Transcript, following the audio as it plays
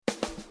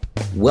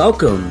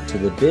Welcome to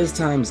the Biz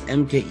Times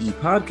MKE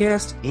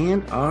podcast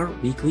and our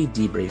weekly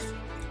debrief.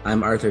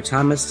 I'm Arthur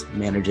Thomas,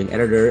 managing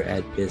editor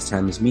at Biz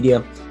Times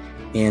Media,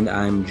 and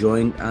I'm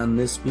joined on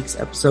this week's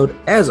episode,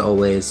 as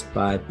always,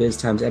 by Biz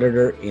Times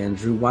editor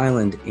Andrew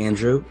Weiland.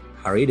 Andrew,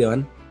 how are you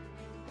doing?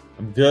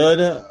 I'm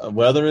good.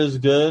 Weather is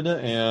good,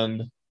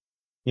 and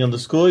the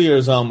school year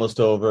is almost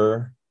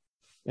over.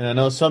 And I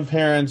know some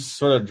parents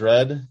sort of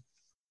dread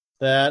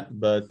that,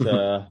 but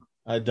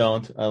I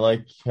don't. I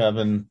like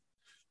having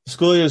the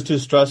school year is too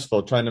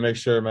stressful, trying to make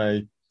sure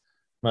my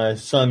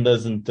son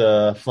doesn't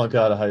flunk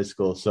out of high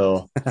school.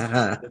 So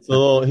it's a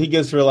little. He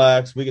gets to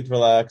relax. We get to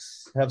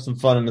relax. Have some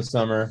fun in the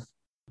summer.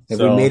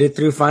 Have we made it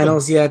through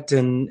finals yet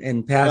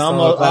and passed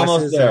all the classes?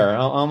 Almost there.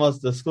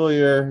 Almost the school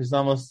year is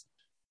almost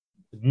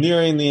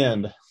nearing the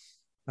end.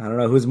 I don't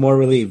know who's more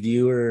relieved,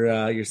 you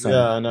or your son.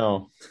 Yeah, I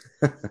know.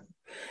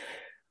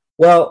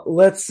 Well,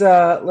 let's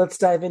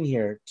dive in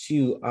here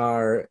to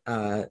our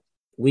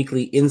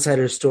weekly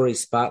Insider Story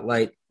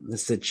Spotlight.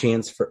 This is a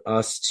chance for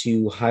us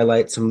to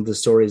highlight some of the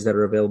stories that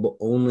are available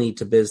only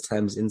to Biz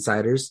Times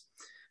insiders.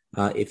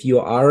 If you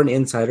are an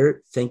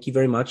insider, thank you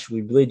very much.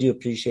 We really do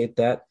appreciate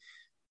that.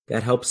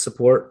 That helps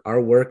support our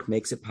work,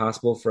 makes it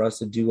possible for us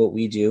to do what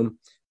we do.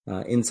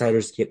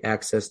 Insiders get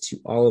access to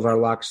all of our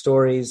locked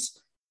stories,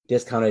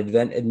 discounted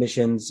event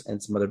admissions,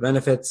 and some other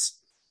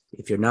benefits.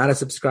 If you're not a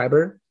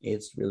subscriber,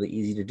 it's really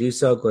easy to do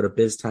so. Go to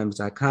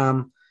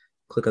biztimes.com,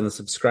 click on the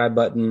subscribe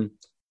button,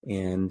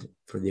 and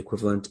for the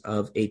equivalent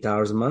of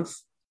 $8 a month,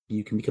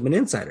 you can become an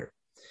insider.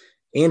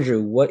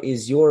 Andrew, what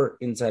is your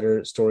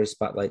Insider Story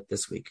Spotlight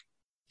this week?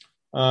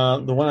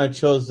 The one I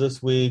chose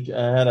this week,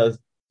 I had a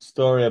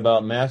story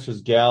about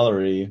Masters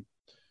Gallery,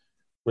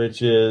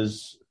 which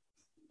is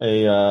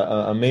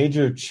a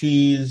major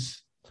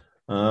cheese.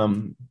 They're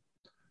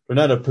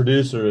not a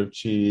producer of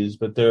cheese,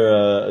 but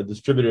they're a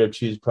distributor of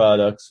cheese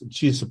products,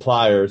 cheese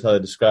suppliers, how they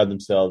describe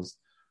themselves.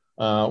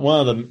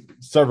 One of the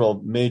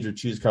several major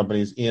cheese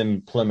companies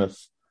in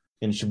Plymouth,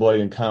 in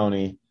Sheboygan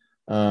County.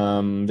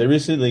 They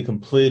recently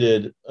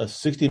completed a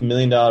 $60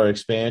 million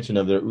expansion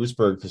of their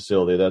Oostburg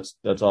facility. That's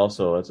a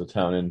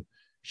town in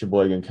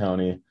Sheboygan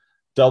County,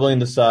 doubling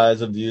the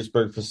size of the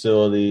Oostburg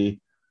facility.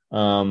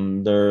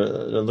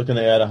 They're looking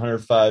to add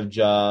 105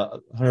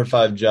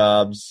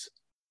 jobs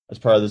as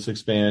part of this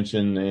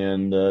expansion,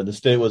 and the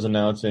state was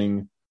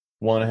announcing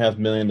 $1.5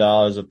 million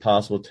of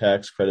possible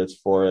tax credits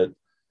for it.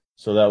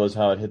 So that was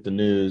how it hit the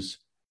news.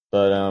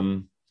 But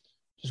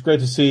just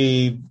great to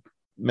see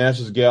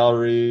Masters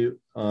Gallery,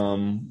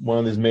 one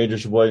of these major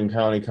Sheboygan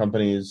County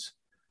companies,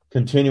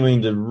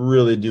 continuing to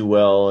really do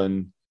well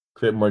and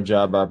create more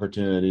job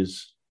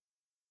opportunities.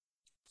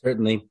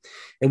 Certainly.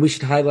 And we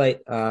should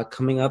highlight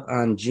coming up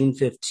on June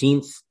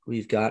 15th,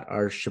 we've got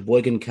our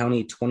Sheboygan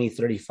County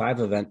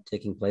 2035 event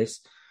taking place.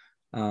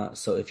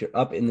 So if you're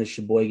up in the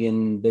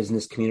Sheboygan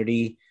business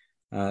community,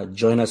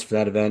 join us for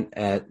that event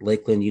at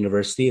Lakeland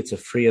University. It's a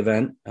free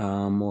event.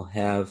 We'll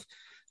have a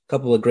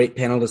couple of great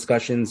panel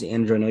discussions.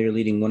 Andrew, I know you're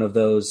leading one of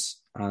those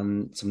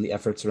on some of the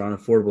efforts around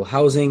affordable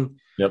housing.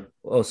 Yep.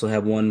 We'll also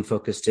have one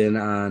focused in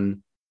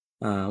on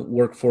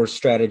workforce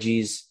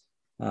strategies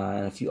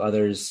and a few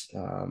others,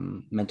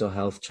 mental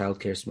health,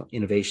 childcare, some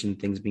innovation,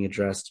 things being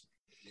addressed.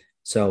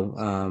 So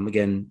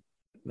again,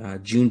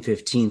 June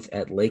 15th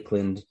at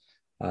Lakeland.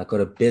 Go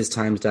to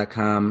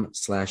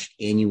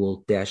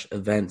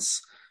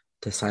biztimes.com/annual-events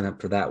to sign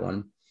up for that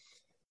one.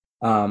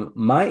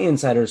 My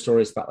Insider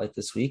Story Spotlight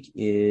this week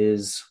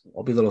is,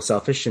 I'll be a little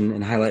selfish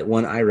and highlight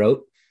one I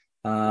wrote,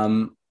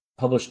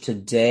 published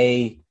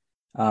today.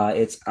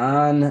 It's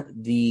on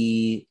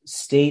the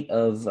state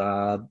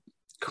of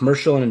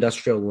commercial and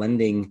industrial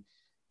lending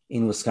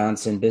in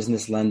Wisconsin,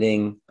 business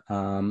lending.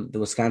 The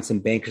Wisconsin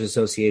Bankers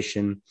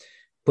Association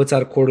puts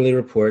out a quarterly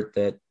report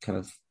that kind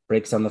of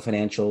breaks down the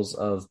financials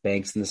of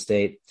banks in the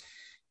state.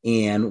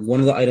 And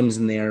one of the items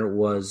in there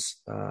was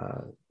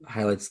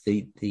highlights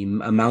the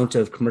amount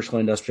of commercial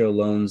and industrial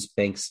loans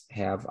banks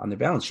have on their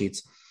balance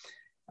sheets.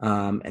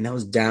 And that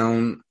was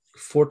down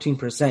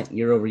 14%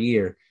 year over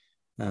year,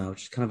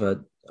 which is kind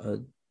of a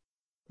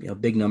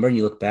big number. And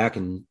you look back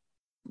and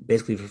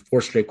basically for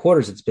 4 straight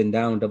quarters, it's been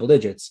down double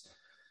digits.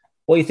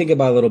 Well, you think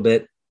about a little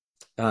bit,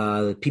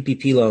 the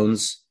PPP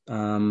loans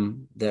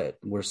that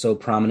were so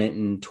prominent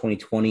in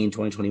 2020 and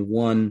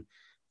 2021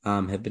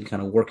 have been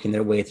kind of working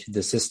their way through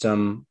the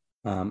system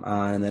on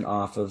and then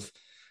off of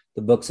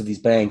the books of these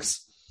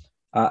banks.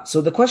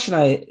 So the question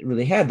I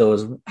really had, though,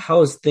 is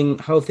how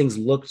things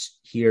looked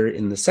here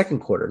in the second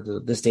quarter.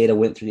 This data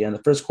went through the end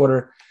of the first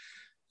quarter.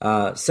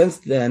 Since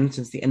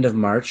the end of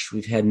March,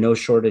 we've had no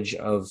shortage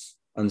of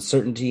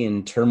uncertainty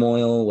and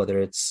turmoil, whether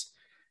it's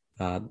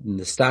in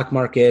the stock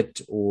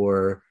market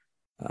or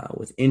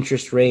with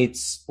interest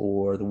rates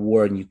or the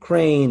war in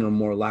Ukraine or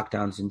more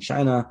lockdowns in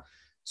China.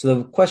 So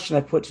the question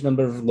I put to a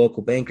number of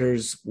local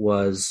bankers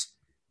was,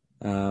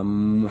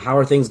 how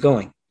are things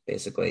going,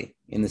 basically,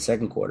 in the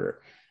second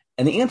quarter?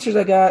 And the answers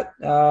I got,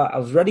 I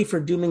was ready for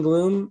doom and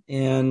gloom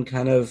and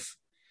kind of,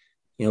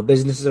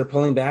 businesses are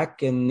pulling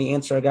back. And the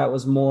answer I got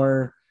was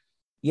more,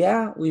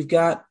 yeah, we've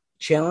got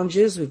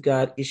challenges. We've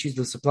got issues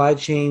with supply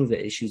chain,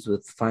 the issues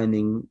with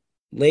finding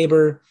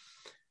labor,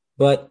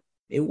 but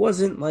it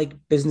wasn't like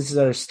businesses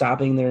are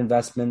stopping their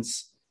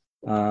investments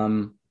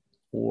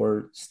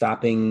or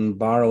stopping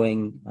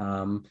borrowing.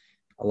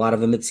 A lot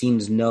of them, it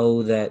seems,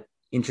 know that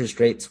interest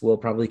rates will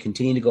probably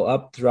continue to go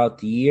up throughout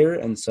the year,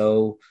 and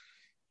so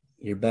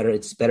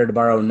it's better to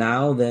borrow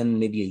now than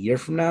maybe a year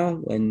from now,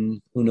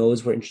 when who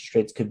knows where interest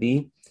rates could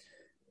be.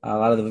 A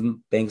lot of the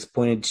banks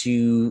pointed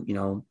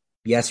to,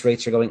 yes,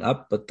 rates are going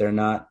up, but they're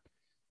not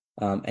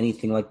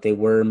anything like they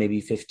were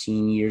maybe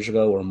 15 years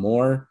ago or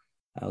more.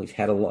 We've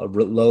had a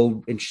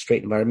low interest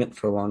rate environment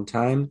for a long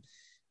time.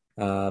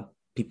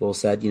 People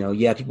said,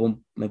 people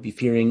might be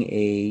fearing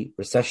a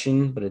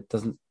recession, but it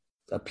doesn't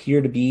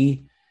appear to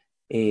be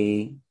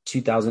a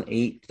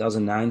 2008,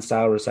 2009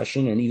 style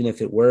recession. And even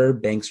if it were,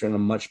 banks are in a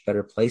much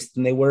better place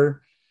than they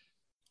were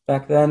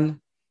back then.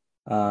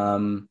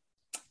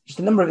 Just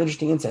a number of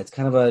interesting insights,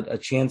 kind of a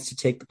chance to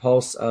take the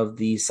pulse of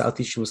the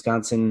Southeastern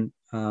Wisconsin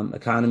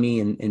economy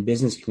and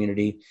business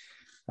community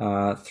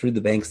through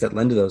the banks that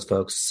lend to those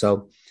folks.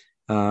 So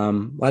a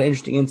lot of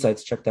interesting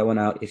insights. Check that one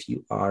out if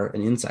you are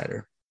an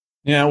insider.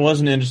 Yeah, it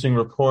was an interesting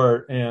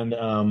report.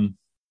 And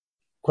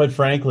quite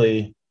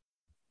frankly,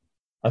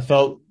 I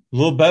felt a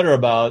little better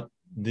about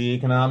the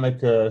economic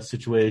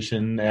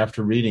situation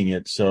after reading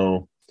it.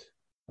 So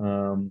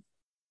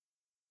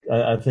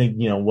I think,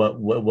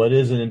 what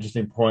is an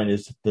interesting point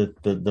is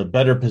the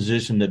better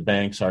position that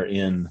banks are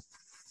in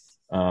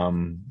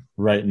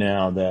right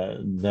now,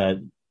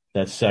 that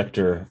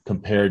sector,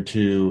 compared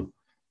to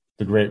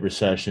the Great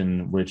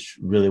Recession, which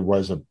really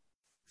was a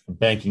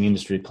banking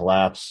industry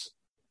collapse.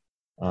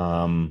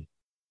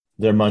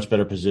 They're much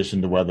better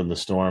positioned to weather the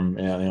storm,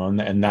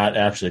 and not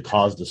actually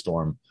cause the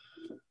storm.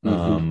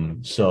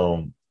 Mm-hmm.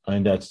 So I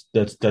think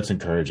that's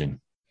encouraging.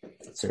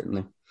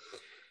 Certainly.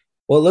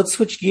 Well, let's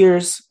switch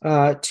gears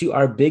to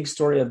our big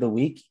story of the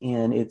week,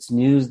 and it's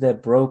news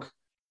that broke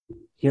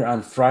here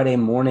on Friday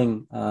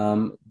morning.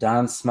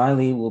 Don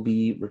Smiley will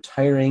be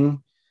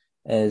retiring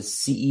as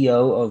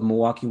CEO of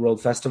Milwaukee World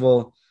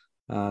Festival,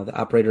 the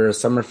operator of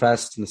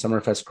Summerfest and the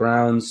Summerfest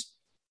grounds,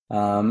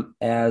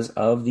 as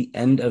of the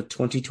end of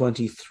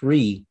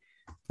 2023.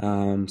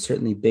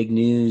 Certainly big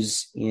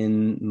news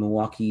in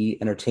Milwaukee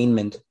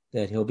entertainment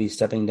that he'll be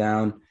stepping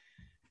down.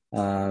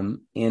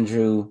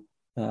 Andrew,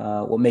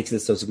 what makes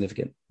this so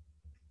significant?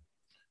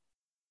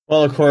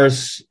 Well, of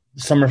course,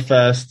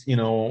 Summerfest,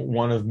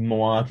 one of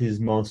Milwaukee's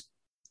most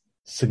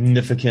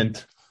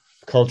significant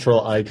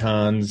cultural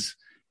icons.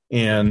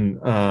 And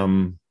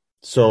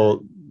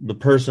so the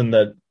person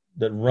that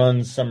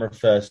runs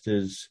Summerfest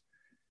is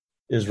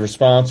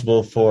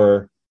responsible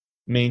for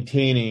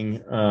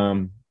maintaining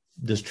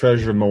this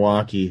treasure of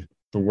Milwaukee,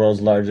 the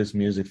world's largest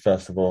music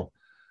festival.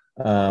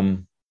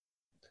 And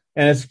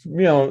it's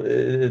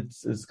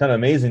kind of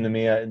amazing to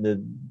me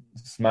that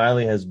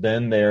Smiley has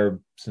been there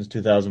since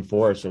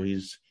 2004. So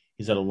he's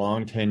had a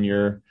long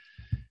tenure,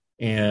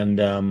 and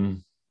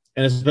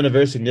it's been a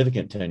very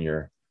significant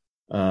tenure.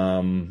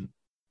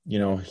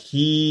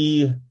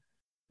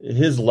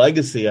 His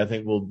legacy, I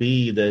think, will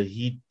be that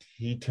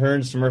he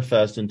turned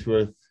Summerfest into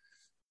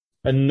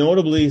a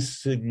notably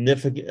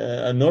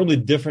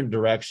different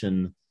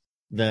direction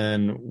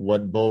than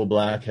what Bo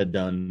Black had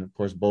done. Of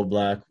course, Bo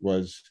Black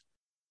was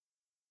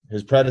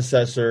his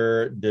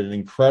predecessor, did an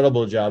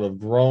incredible job of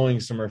growing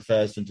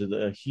Summerfest into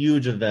a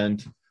huge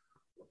event.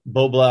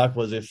 Bo Black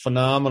was a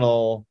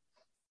phenomenal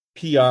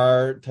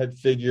PR type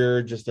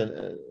figure, just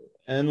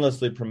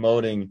endlessly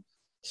promoting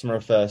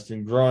Summerfest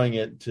and growing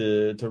it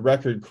to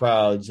record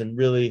crowds, and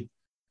really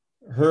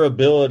her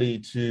ability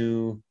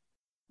to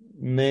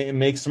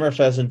make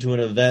Summerfest into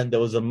an event that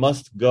was a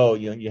must go.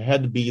 You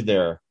had to be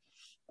there.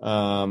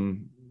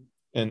 And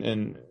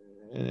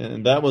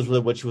that was really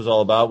what she was all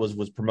about,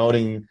 was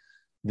promoting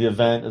the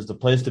event as the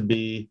place to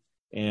be,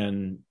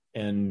 and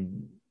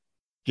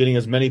getting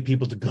as many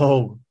people to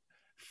go,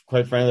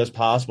 quite frankly, as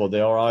possible. They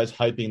were always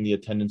hyping the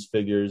attendance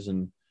figures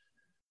and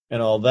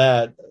all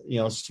that.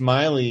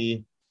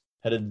 Smiley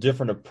had a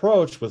different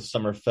approach with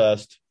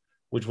Summerfest,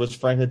 which was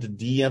frankly to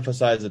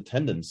de-emphasize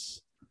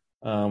attendance,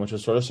 which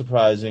was sort of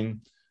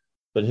surprising.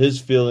 But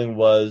his feeling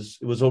was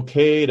it was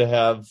okay to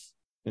have,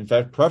 in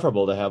fact,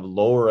 preferable to have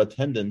lower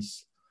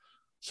attendance,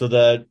 so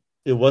that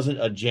it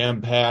wasn't a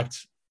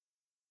jam-packed,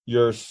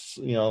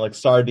 like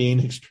sardine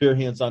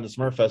experience on the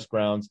Summerfest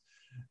grounds.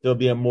 There'll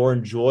be a more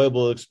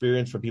enjoyable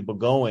experience for people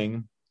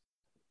going,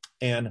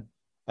 and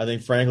I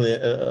think, frankly,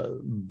 a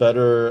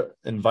better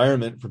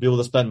environment for people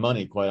to spend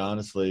money, quite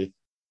honestly,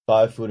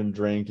 buy food and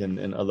drink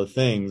and other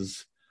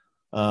things.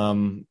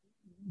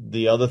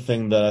 The other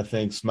thing that I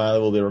think Smiley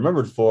will be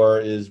remembered for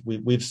is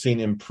we've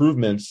seen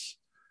improvements,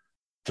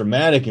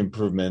 dramatic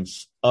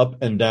improvements,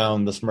 up and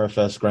down the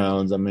Summerfest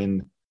grounds. I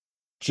mean,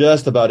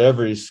 just about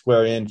every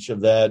square inch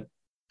of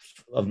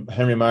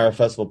Henry Meyer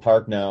Festival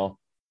Park now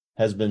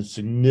has been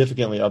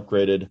significantly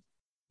upgraded.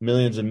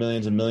 Millions and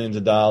millions and millions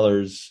of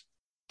dollars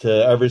to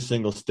every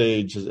single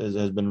stage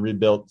has been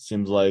rebuilt,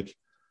 seems like.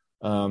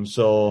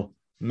 So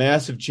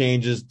massive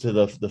changes to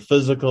the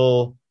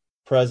physical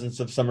presence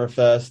of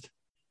Summerfest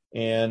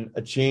and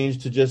a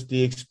change to just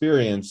the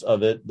experience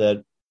of it,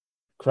 that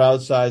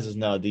crowd size is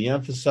now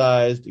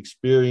de-emphasized.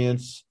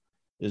 Experience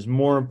is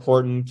more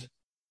important.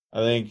 I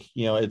think,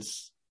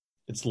 it's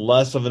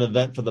less of an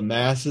event for the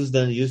masses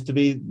than it used to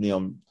be.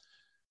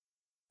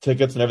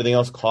 Tickets and everything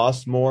else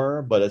costs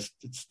more, but it's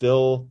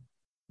still,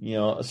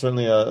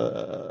 certainly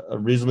a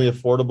reasonably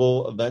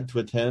affordable event to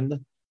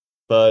attend,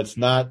 but it's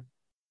not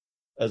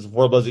as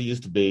affordable as it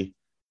used to be.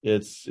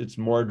 It's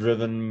more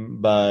driven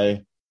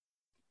by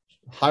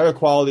higher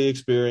quality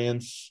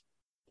experience,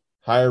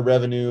 higher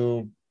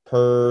revenue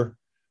per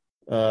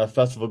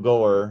festival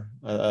goer.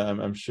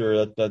 I'm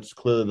sure that's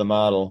clearly the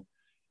model,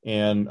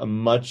 and a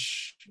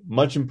much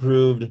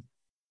improved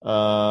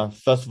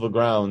festival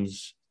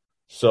grounds.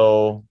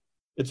 So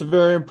it's a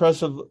very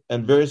impressive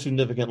and very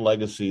significant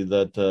legacy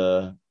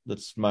that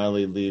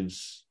Smiley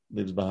leaves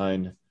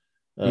behind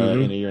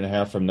in a year and a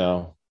half from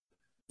now.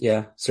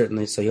 Yeah,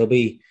 certainly. So he'll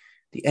be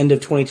the end of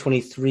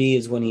 2023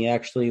 is when he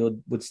actually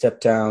would step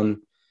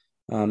down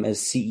as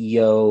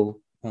CEO.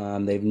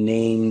 They've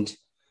named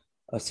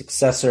a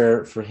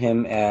successor for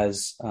him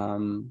as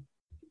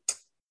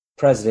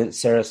president,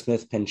 Sarah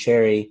Smith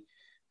Pancheri,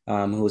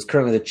 who is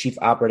currently the chief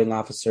operating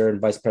officer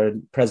and vice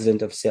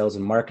president of sales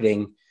and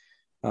marketing,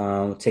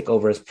 will take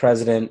over as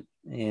president,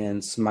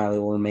 and Smiley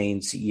will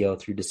remain CEO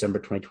through December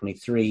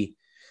 2023.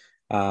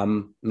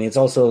 It's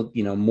also,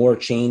 more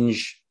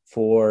change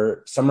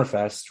for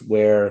Summerfest,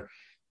 where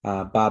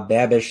Bob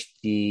Babish,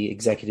 the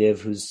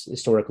executive who's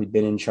historically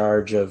been in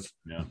charge of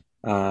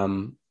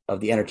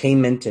the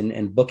entertainment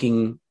and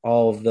booking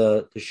all of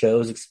the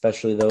shows,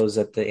 especially those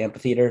at the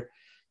amphitheater,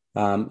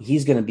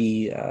 he's going to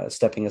be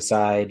stepping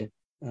aside,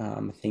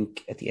 I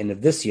think, at the end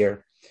of this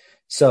year.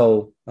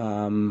 So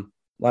a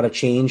lot of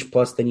change.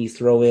 Plus, then you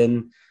throw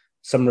in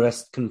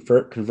Summerfest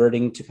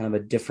converting to kind of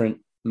a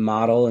different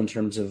model in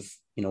terms of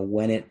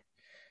when it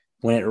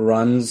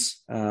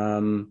runs,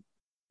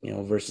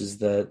 versus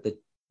the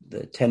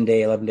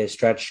 10-day, 11-day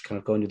stretch, kind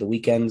of going to the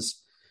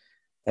weekends.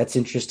 That's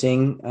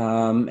interesting.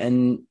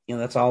 And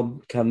that's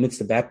all kind of amidst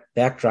the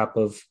backdrop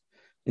of,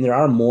 and there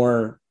are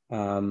more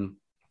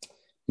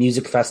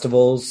music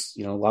festivals,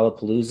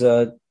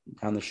 Lollapalooza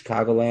down the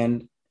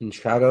Chicagoland in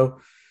Chicago.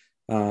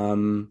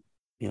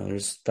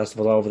 There's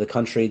festivals all over the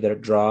country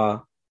that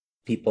draw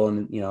people,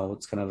 and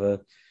it's kind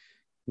of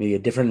maybe a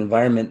different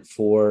environment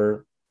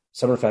for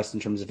Summerfest in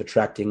terms of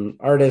attracting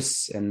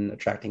artists and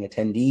attracting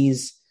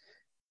attendees,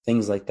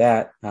 things like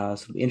that. So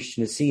it'll be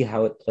interesting to see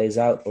how it plays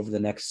out over the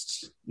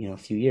next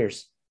few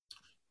years.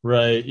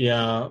 Right.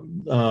 Yeah.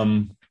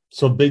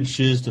 So big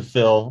shoes to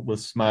fill with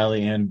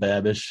Smiley and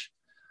Babish.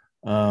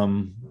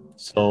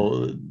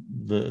 So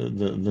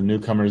the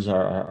newcomers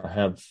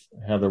have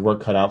their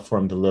work cut out for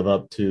them to live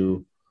up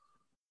to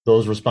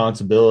those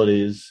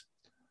responsibilities.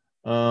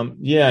 And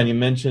you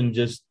mentioned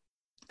just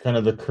kind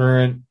of the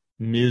current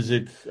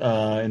music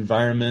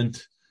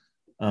environment.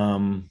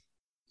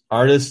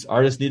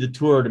 Artists need a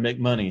tour to make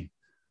money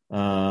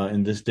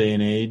in this day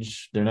and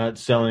age. They're not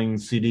selling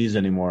CDs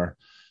anymore.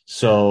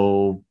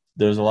 So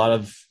there's a lot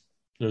of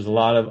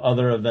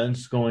other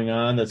events going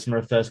on that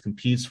Summerfest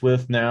competes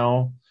with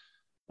now,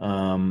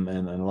 and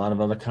a lot of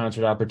other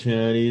concert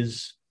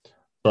opportunities.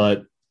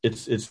 But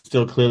it's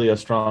still clearly a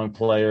strong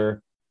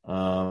player.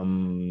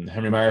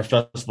 Henry Meyer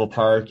Festival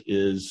Park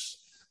is,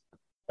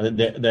 I think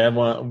they have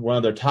one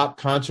of their top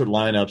concert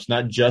lineups,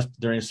 not just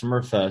during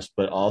Summerfest,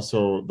 but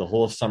also the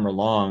whole summer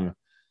long,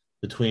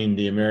 between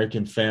the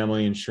American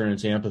Family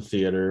Insurance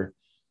Amphitheater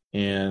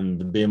and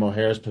the BMO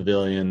Harris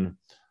Pavilion.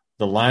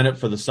 The lineup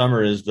for the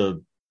summer is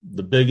the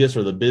biggest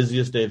or the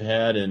busiest they've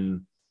had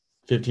in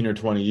 15 or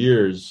 20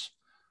 years.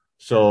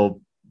 So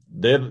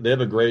they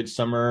have a great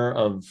summer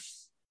of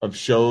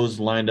shows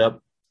lined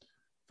up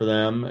for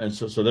them, and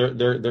so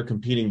they're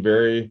competing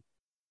very,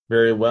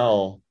 very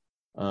well.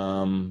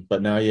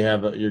 But now you're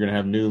going to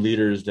have new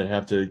leaders that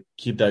have to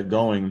keep that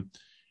going.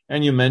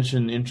 And you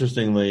mentioned,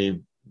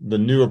 interestingly, the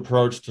new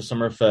approach to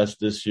Summerfest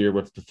this year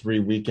with the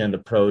 3-weekend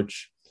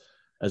approach,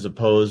 as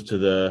opposed to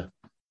the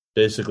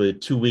basically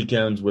 2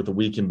 weekends with a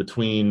week in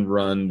between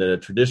run that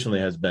it traditionally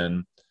has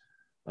been.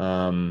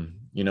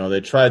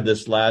 They tried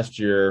this last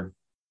year.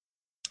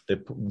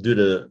 Due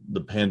to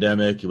the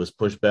pandemic, it was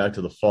pushed back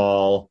to the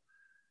fall.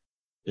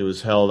 It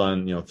was held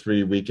on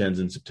 3 weekends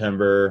in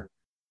September.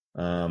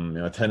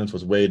 Attendance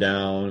was way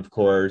down, of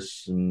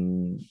course,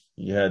 and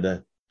you had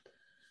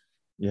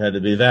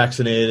to be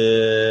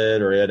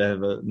vaccinated, or you had to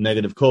have a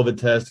negative COVID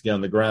test to get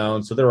on the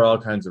ground. So there were all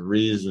kinds of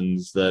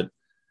reasons that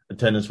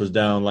attendance was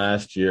down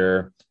last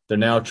year. They're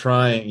now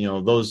trying,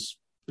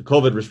 the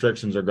COVID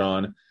restrictions are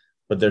gone,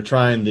 but they're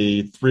trying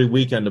the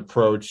 3-weekend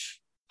approach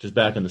just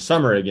back in the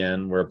summer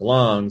again, where it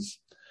belongs.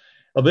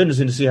 It'll be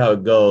interesting to see how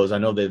it goes. I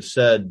know they've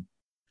said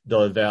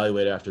they'll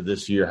evaluate after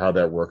this year how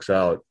that works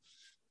out.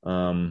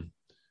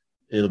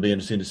 It'll be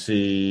interesting to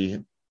see.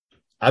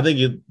 I think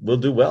it will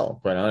do well,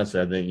 quite honestly.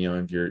 I think,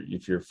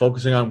 if you're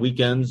focusing on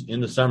weekends in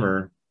the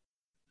summer,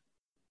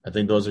 I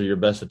think those are your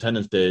best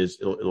attendance days.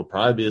 It'll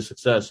probably be a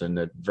success, and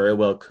it very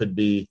well could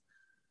be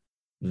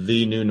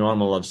the new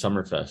normal of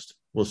Summerfest.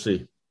 We'll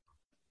see.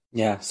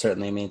 Yeah,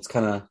 certainly. I mean, it's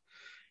kind of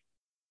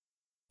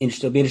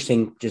interesting. It'll be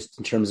interesting just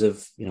in terms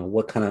of,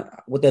 what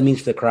that means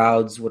for the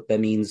crowds, what that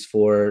means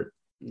for,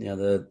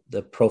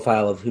 the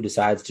profile of who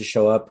decides to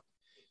show up.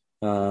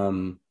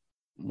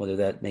 Whether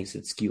that makes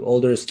it skew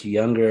older, skew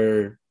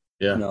younger,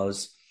 who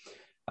knows.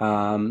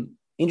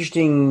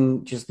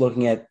 Interesting just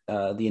looking at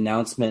the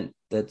announcement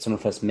that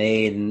Summerfest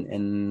made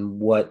and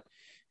what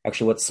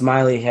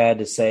Smiley had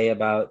to say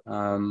about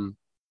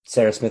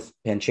Sarah Smith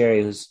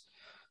Pancheri, who's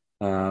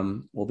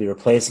will be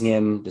replacing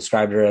him,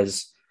 described her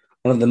as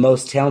one of the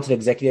most talented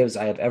executives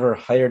I have ever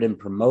hired and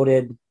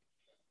promoted.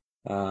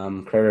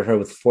 Credited her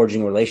with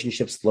forging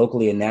relationships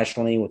locally and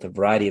nationally with a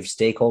variety of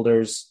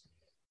stakeholders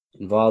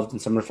involved in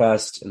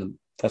Summerfest and the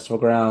festival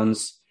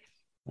grounds.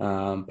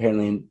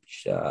 Apparently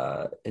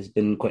has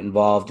been quite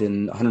involved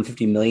in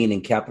 $150 million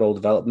in capital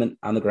development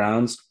on the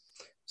grounds.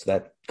 So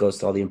that goes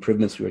to all the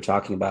improvements we were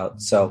talking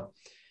about. So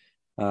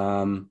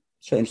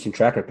it's an interesting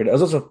track record. It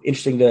was also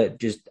interesting to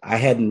I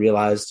hadn't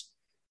realized,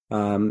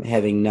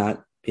 having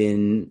not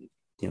been,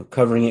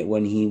 covering it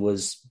when he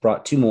was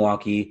brought to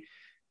Milwaukee,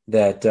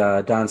 that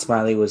Don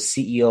Smiley was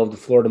CEO of the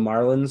Florida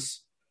Marlins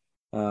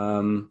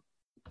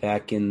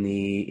back in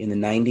the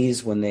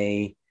 90s when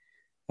they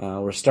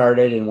were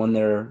started and won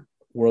their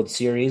World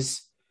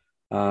Series,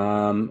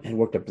 and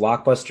worked at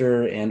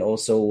Blockbuster, and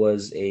also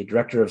was a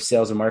director of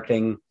sales and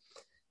marketing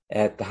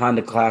at the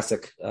Honda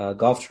Classic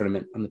golf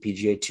tournament on the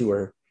PGA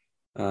Tour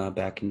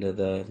back into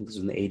I think it was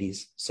in the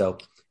 80s. So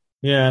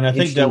yeah, and I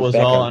think that was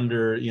all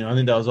under, I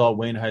think that was all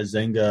Wayne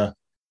Huizenga,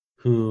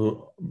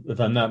 who, if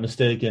I'm not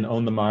mistaken,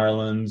 owned the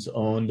Marlins,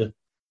 owned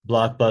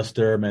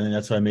Blockbuster. I think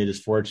that's how he made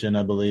his fortune,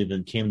 I believe,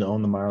 and came to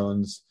own the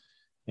Marlins.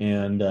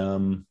 And,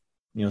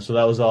 so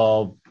that was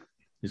all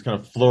these kind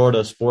of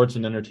Florida sports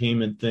and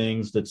entertainment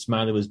things that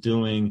Smiley was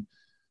doing.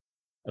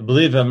 I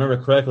believe, if I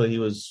remember correctly, he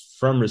was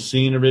from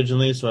Racine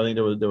originally, so I think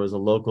there was a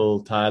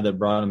local tie that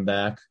brought him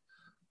back.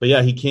 But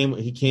yeah, he came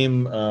to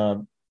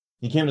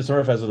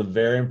Summerfest with a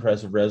very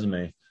impressive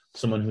resume.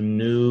 Someone who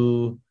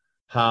knew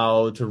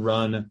how to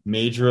run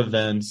major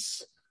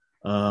events,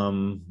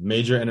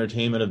 major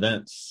entertainment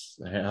events,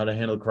 how to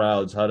handle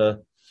crowds, how to,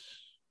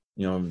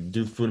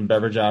 do food and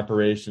beverage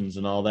operations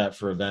and all that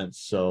for events.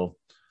 So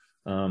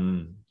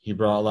he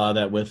brought a lot of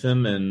that with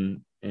him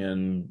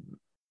and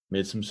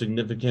made some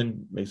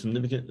significant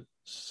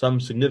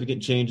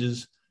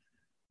changes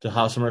to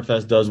how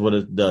Summerfest does what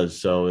it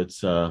does. So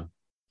it's a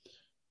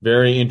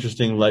very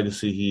interesting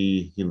legacy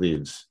he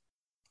leaves.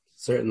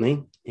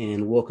 Certainly.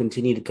 And we'll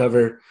continue to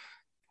cover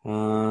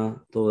the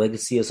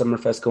legacy of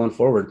Summerfest going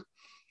forward.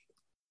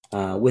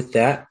 With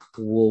that,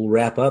 we'll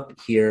wrap up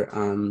here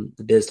on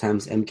the Biz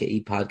Times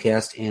MKE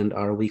podcast and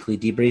our weekly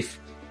debrief.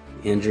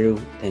 Andrew,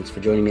 thanks for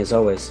joining me as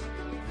always.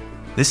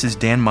 This is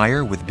Dan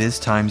Meyer with Biz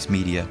Times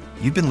Media.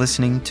 You've been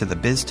listening to the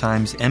Biz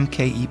Times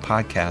MKE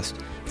podcast.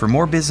 For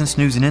more business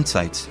news and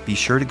insights, be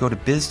sure to go to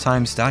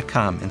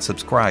biztimes.com and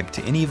subscribe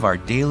to any of our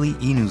daily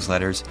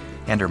e-newsletters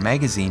and our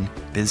magazine,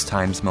 Biz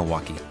Times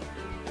Milwaukee.